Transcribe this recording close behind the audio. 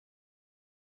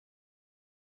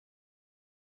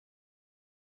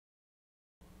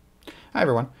Hi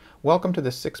everyone, welcome to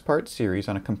this 6-part series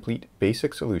on a complete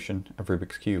basic solution of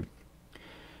Rubik's Cube.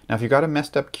 Now if you've got a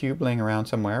messed up cube laying around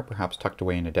somewhere, perhaps tucked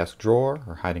away in a desk drawer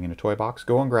or hiding in a toy box,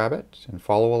 go and grab it and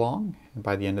follow along, and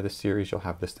by the end of this series you'll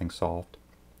have this thing solved.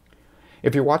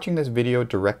 If you're watching this video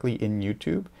directly in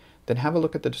YouTube, then have a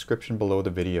look at the description below the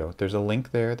video. There's a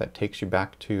link there that takes you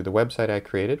back to the website I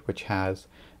created, which has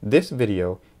this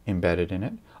video embedded in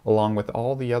it, along with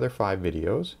all the other 5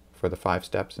 videos for the 5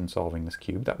 steps in solving this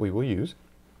cube that we will use,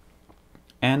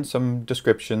 and some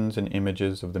descriptions and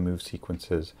images of the move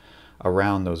sequences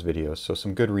around those videos, so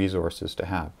some good resources to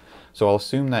have. So I'll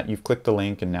assume that you've clicked the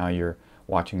link and now you're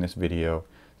watching this video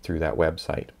through that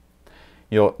website.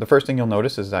 The first thing you'll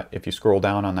notice is that if you scroll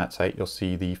down on that site, you'll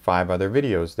see the 5 other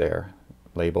videos there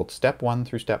labeled step 1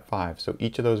 through step 5. So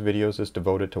each of those videos is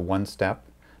devoted to one step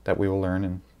that we will learn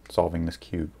in solving this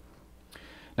cube.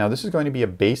 Now this is going to be a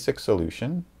basic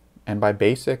solution, and by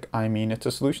basic I mean it's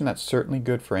a solution that's certainly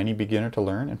good for any beginner to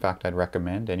learn. In fact, I'd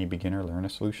recommend any beginner learn a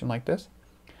solution like this.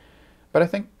 But I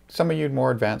think some of you more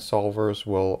advanced solvers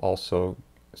will also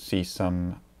see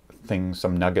some things,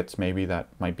 some nuggets maybe that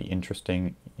might be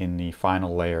interesting in the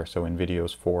final layer, so in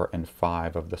videos 4 and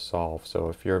 5 of the solve. So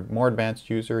if you're a more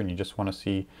advanced user and you just want to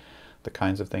see the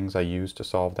kinds of things I use to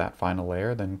solve that final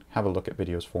layer, then have a look at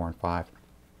videos 4 and 5.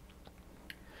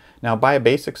 Now by a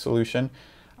basic solution,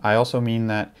 I also mean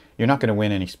that you're not going to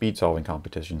win any speed solving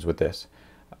competitions with this.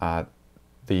 If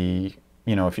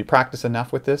you practice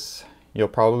enough with this, you'll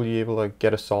probably be able to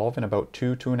get a solve in about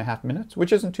 2.5 minutes,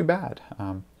 which isn't too bad.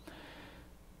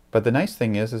 But the nice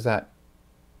thing is that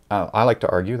I like to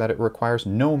argue that it requires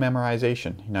no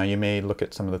memorization. Now you may look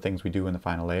at some of the things we do in the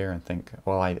final layer and think,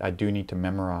 well, I do need to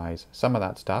memorize some of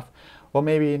that stuff. Well,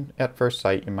 maybe at first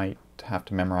sight you might have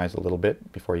to memorize a little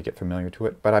bit before you get familiar to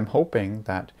it, but I'm hoping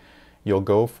that you'll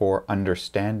go for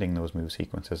understanding those move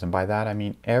sequences. And by that I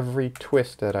mean every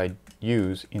twist that I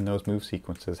use in those move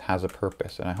sequences has a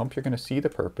purpose. And I hope you're going to see the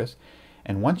purpose.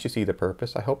 And once you see the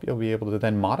purpose, I hope you'll be able to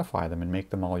then modify them and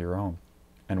make them all your own.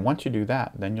 And once you do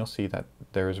that, then you'll see that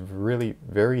there's really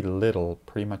very little,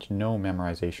 pretty much no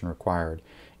memorization required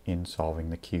in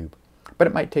solving the cube. But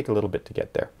it might take a little bit to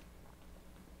get there.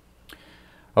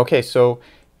 Okay, so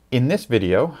in this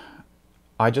video,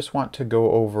 I just want to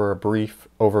go over a brief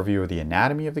overview of the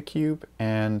anatomy of the cube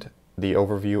and the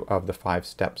overview of the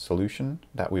 5-step solution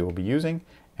that we will be using,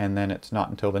 and then it's not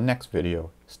until the next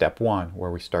video, step 1, where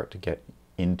we start to get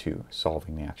into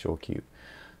solving the actual cube.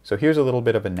 So here's a little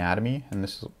bit of anatomy, and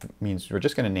this means we're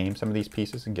just going to name some of these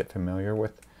pieces and get familiar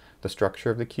with the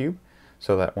structure of the cube,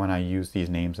 so that when I use these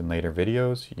names in later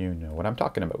videos, you know what I'm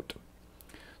talking about.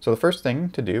 So the first thing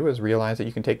to do is realize that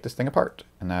you can take this thing apart,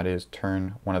 and that is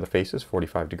turn one of the faces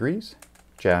 45 degrees,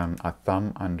 jam a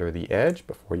thumb under the edge.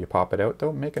 Before you pop it out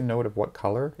though, make a note of what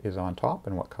color is on top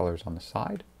and what color is on the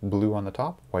side. Blue on the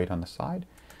top, white on the side,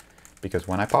 because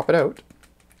when I pop it out,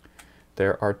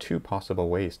 there are 2 possible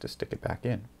ways to stick it back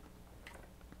in.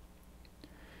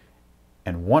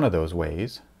 And one of those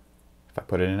ways, if I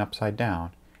put it in upside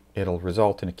down, it'll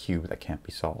result in a cube that can't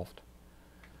be solved.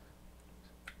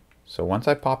 So once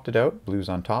I popped it out, blue's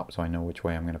on top, so I know which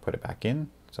way I'm going to put it back in,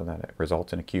 so that it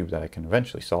results in a cube that I can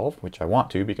eventually solve, which I want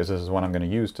to, because this is what I'm going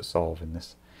to use to solve in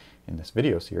this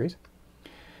video series.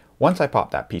 Once I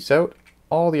pop that piece out,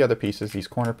 all the other pieces, these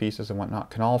corner pieces and whatnot,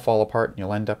 can all fall apart, and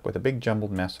you'll end up with a big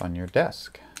jumbled mess on your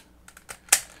desk.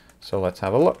 So let's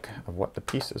have a look of what the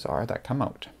pieces are that come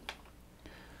out.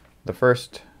 The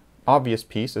first obvious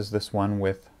piece is this one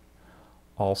with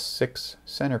all 6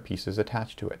 center pieces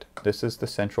attached to it. This is the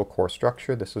central core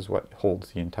structure. This is what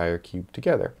holds the entire cube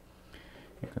together.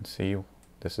 You can see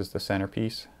this is the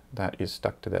centerpiece that is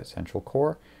stuck to that central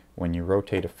core. When you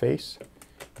rotate a face,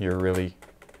 you're really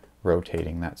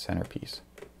rotating that centerpiece.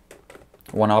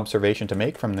 One observation to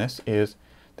make from this is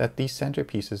that these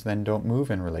centerpieces then don't move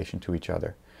in relation to each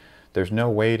other. There's no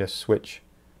way to switch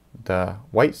the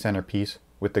white centerpiece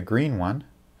with the green one.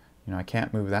 I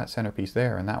can't move that centerpiece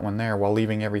there and that one there while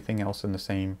leaving everything else in the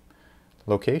same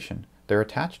location. They're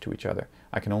attached to each other.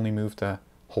 I can only move the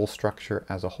whole structure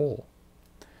as a whole.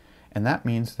 And that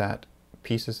means that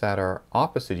pieces that are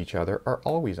opposite each other are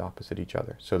always opposite each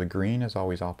other. So the green is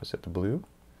always opposite the blue,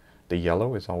 the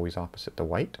yellow is always opposite the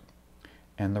white,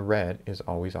 and the red is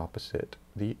always opposite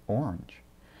the orange.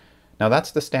 Now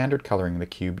that's the standard coloring of the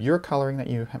cube. Your coloring that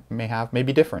you may have may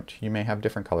be different. You may have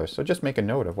different colors. So just make a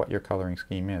note of what your coloring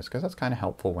scheme is, because that's kind of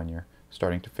helpful when you're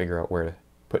starting to figure out where to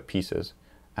put pieces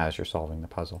as you're solving the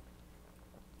puzzle.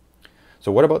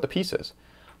 So what about the pieces?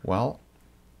 Well,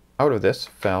 out of this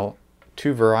fell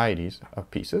 2 varieties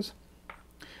of pieces.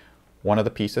 One of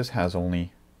the pieces has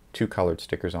only 2 colored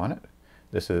stickers on it.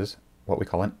 This is what we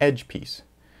call an edge piece.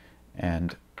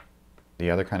 And the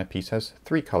other kind of piece has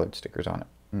 3 colored stickers on it.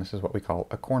 And this is what we call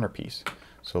a corner piece.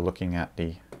 So looking at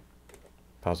the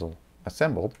puzzle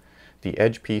assembled, the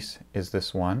edge piece is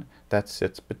this one that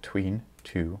sits between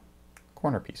 2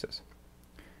 corner pieces.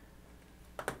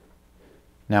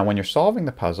 Now when you're solving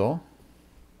the puzzle,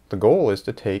 the goal is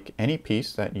to take any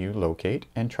piece that you locate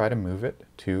and try to move it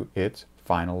to its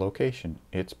final location,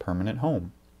 its permanent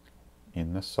home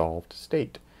in the solved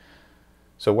state.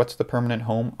 So what's the permanent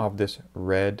home of this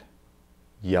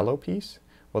red-yellow piece?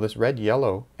 Well, this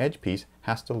red-yellow edge piece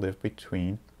has to live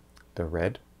between the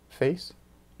red face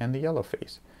and the yellow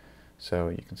face. So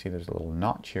you can see there's a little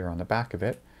notch here on the back of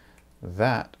it.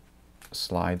 That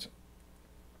slides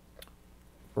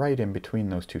right in between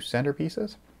those 2 center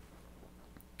pieces.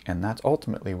 And that's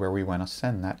ultimately where we want to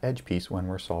send that edge piece when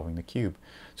we're solving the cube.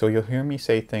 So you'll hear me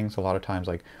say things a lot of times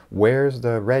like, where's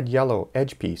the red-yellow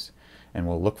edge piece? And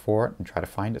we'll look for it and try to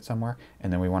find it somewhere.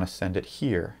 And then we want to send it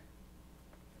here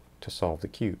to solve the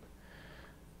cube.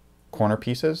 Corner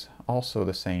pieces, also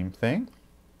the same thing.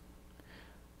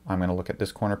 I'm going to look at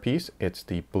this corner piece. It's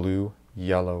the blue,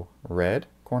 yellow, red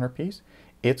corner piece.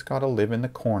 It's got to live in the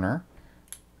corner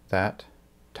that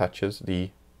touches the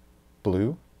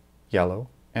blue, yellow,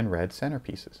 and red center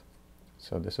pieces.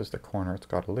 So this is the corner it's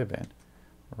got to live in,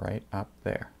 right up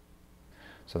there.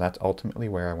 So that's ultimately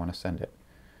where I want to send it.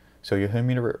 So you'll hear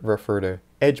me refer to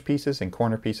edge pieces and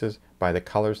corner pieces by the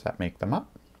colors that make them up.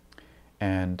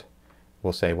 And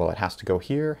we'll say, well, it has to go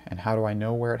here. And how do I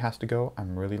know where it has to go?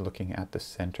 I'm really looking at the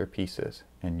center pieces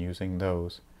and using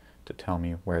those to tell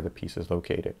me where the piece is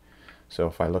located. So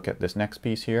if I look at this next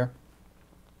piece here,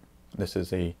 this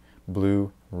is a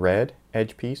blue-red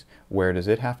edge piece. Where does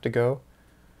it have to go?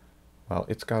 Well,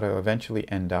 it's got to eventually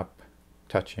end up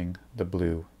touching the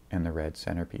blue and the red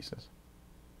center pieces.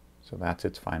 So that's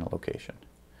its final location.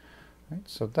 Right,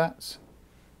 so that's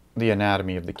the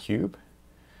anatomy of the cube.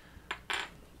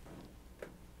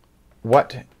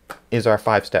 What is our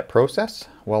 5-step process?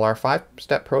 Well, our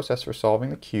 5-step process for solving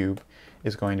the cube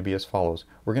is going to be as follows.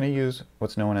 We're going to use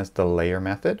what's known as the layer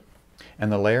method.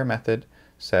 And the layer method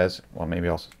says, well, maybe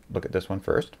I'll look at this one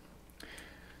first.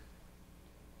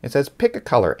 It says pick a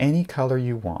color, any color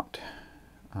you want,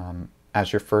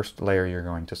 as your first layer you're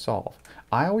going to solve.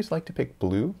 I always like to pick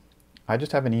blue. I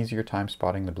just have an easier time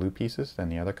spotting the blue pieces than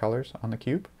the other colors on the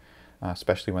cube,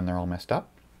 especially when they're all messed up.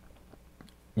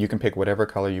 You can pick whatever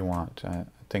color you want. I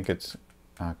think it's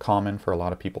common for a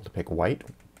lot of people to pick white.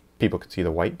 People can see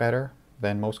the white better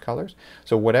than most colors.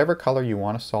 So whatever color you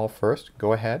want to solve first,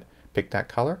 go ahead, pick that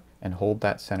color, and hold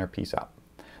that center piece up.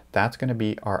 That's going to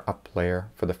be our up layer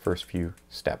for the first few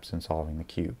steps in solving the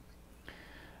cube.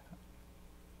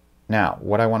 Now,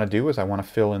 what I want to do is I want to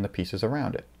fill in the pieces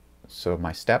around it. So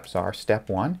my steps are, step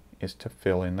 1 is to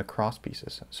fill in the cross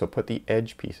pieces. So put the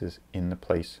edge pieces in the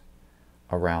place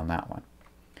around that one.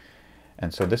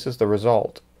 And so this is the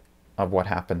result of what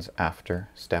happens after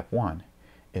step 1,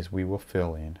 is we will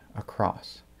fill in a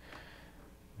cross.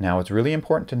 Now it's really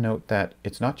important to note that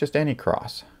it's not just any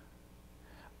cross.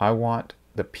 I want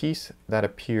the piece that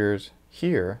appears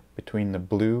here between the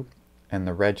blue and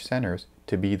the red centers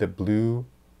to be the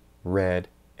blue-red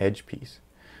edge piece.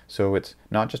 So it's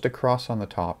not just a cross on the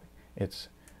top, it's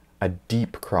a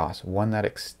deep cross, one that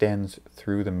extends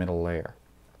through the middle layer.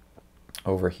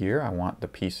 Over here, I want the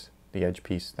piece, the edge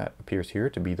piece that appears here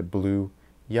to be the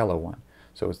blue-yellow one.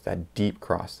 So it's that deep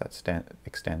cross that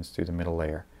extends through the middle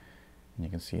layer. And you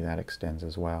can see that extends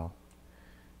as well,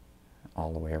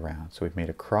 all the way around. So we've made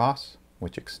a cross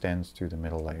which extends through the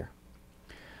middle layer.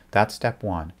 That's step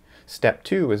 1. Step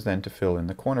 2 is then to fill in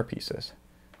the corner pieces.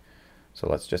 So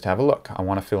let's just have a look. I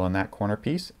want to fill in that corner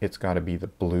piece. It's got to be the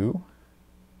blue,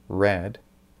 red,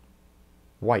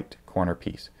 white corner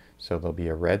piece. So there'll be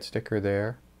a red sticker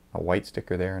there, a white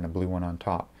sticker there, and a blue one on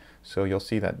top. So you'll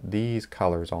see that these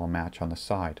colors all match on the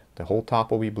side. The whole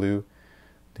top will be blue.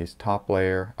 This top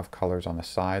layer of colors on the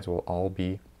sides will all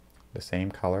be the same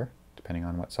color, depending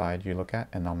on what side you look at,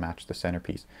 and they'll match the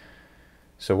centerpiece.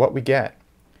 So what we get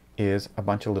is a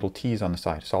bunch of little T's on the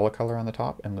side, solid color on the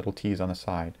top and little T's on the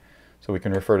side. So we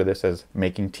can refer to this as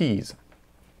making T's.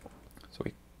 So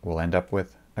we'll end up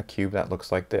with a cube that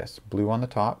looks like this, blue on the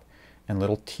top and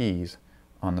little T's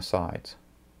on the sides.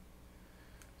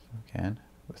 Again,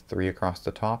 with 3 across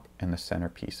the top, and the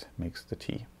centerpiece makes the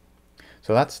T.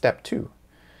 So that's step 2.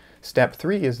 Step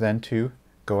 3 is then to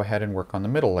go ahead and work on the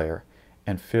middle layer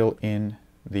and fill in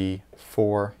the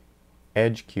 4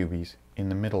 edge cubies in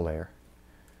the middle layer.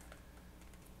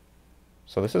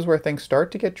 So this is where things start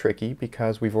to get tricky,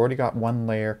 because we've already got one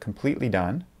layer completely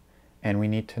done, and we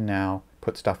need to now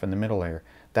put stuff in the middle layer.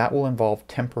 That will involve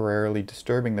temporarily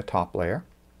disturbing the top layer,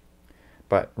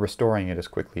 but restoring it as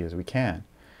quickly as we can.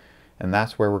 And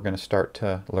that's where we're going to start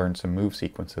to learn some move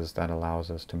sequences that allows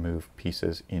us to move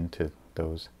pieces into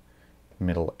those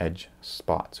middle edge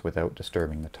spots without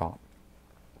disturbing the top.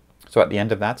 So at the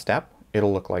end of that step,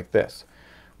 it'll look like this,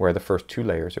 where the first 2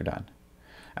 layers are done.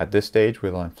 At this stage,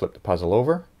 we'll then flip the puzzle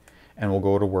over and we'll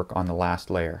go to work on the last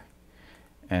layer.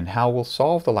 And how we'll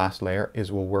solve the last layer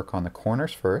is we'll work on the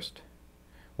corners first.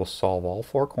 We'll solve all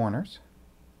 4 corners,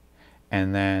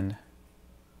 and then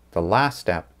the last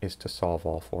step is to solve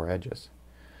all 4 edges.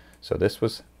 So this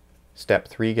was step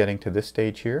 3, getting to this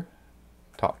stage here,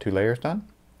 top 2 layers done.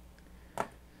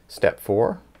 Step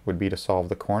 4 would be to solve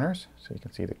the corners. So you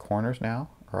can see the corners now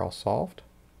are all solved.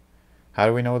 How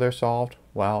do we know they're solved?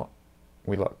 Well,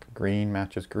 we look. Green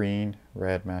matches green,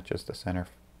 red matches the center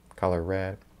color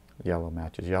red, yellow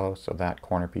matches yellow, so that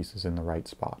corner piece is in the right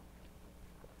spot.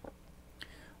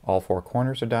 All 4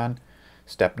 corners are done.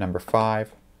 Step number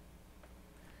 5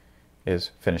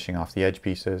 is finishing off the edge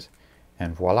pieces,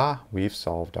 and voila, we've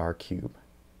solved our cube.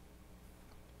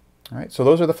 Alright, so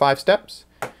those are the 5 steps,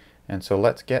 and so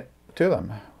let's get to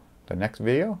them. The next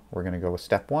video, we're going to go with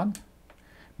step 1,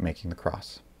 making the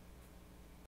cross.